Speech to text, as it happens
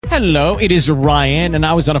Hello, it is Ryan, and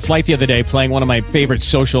I was on a flight the other day playing one of my favorite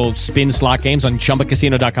social spin slot games on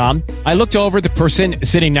ChumbaCasino.com. I looked over at the person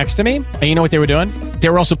sitting next to me, and you know what they were doing? They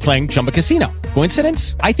were also playing Chumba Casino.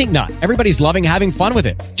 Coincidence? I think not. Everybody's loving having fun with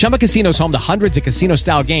it. Chumba Casino is home to hundreds of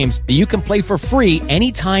casino-style games that you can play for free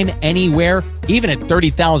anytime, anywhere, even at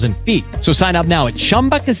 30,000 feet. So sign up now at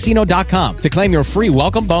ChumbaCasino.com to claim your free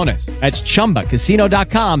welcome bonus. That's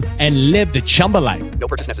ChumbaCasino.com and live the Chumba life. No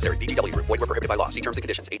purchase necessary. VGW. Void where prohibited by law. See terms and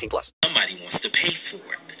conditions. 18+. Somebody wants to pay for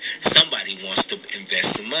it. Somebody wants to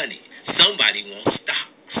invest the money. Somebody wants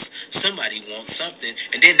stocks. Somebody wants something,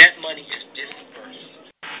 and then that money is dispersed.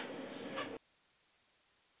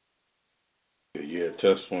 Yeah,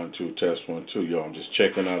 test 1 2, test 1 2. Yo, I'm just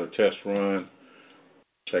checking out a test run,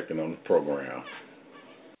 checking on the program.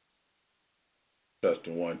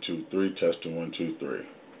 Testing 1 2 3, testing 1 2 3.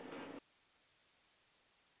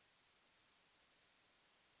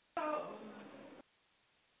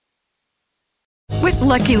 With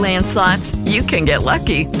Lucky Land Slots, you can get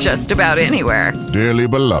lucky just about anywhere. Dearly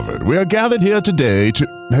beloved, we are gathered here today to...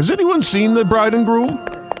 Has anyone seen the bride and groom?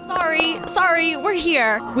 Sorry, we're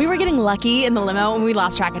here. We were getting lucky in the limo and we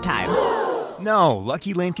lost track of time. No,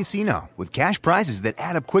 Lucky Land Casino, with cash prizes that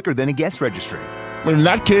add up quicker than a guest registry. In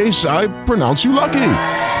that case, I pronounce you lucky.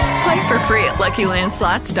 Play for free at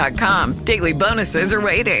LuckyLandSlots.com. Daily bonuses are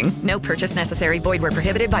waiting. No purchase necessary. Void where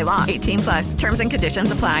prohibited by law. 18+. Terms and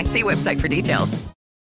conditions apply. See website for details.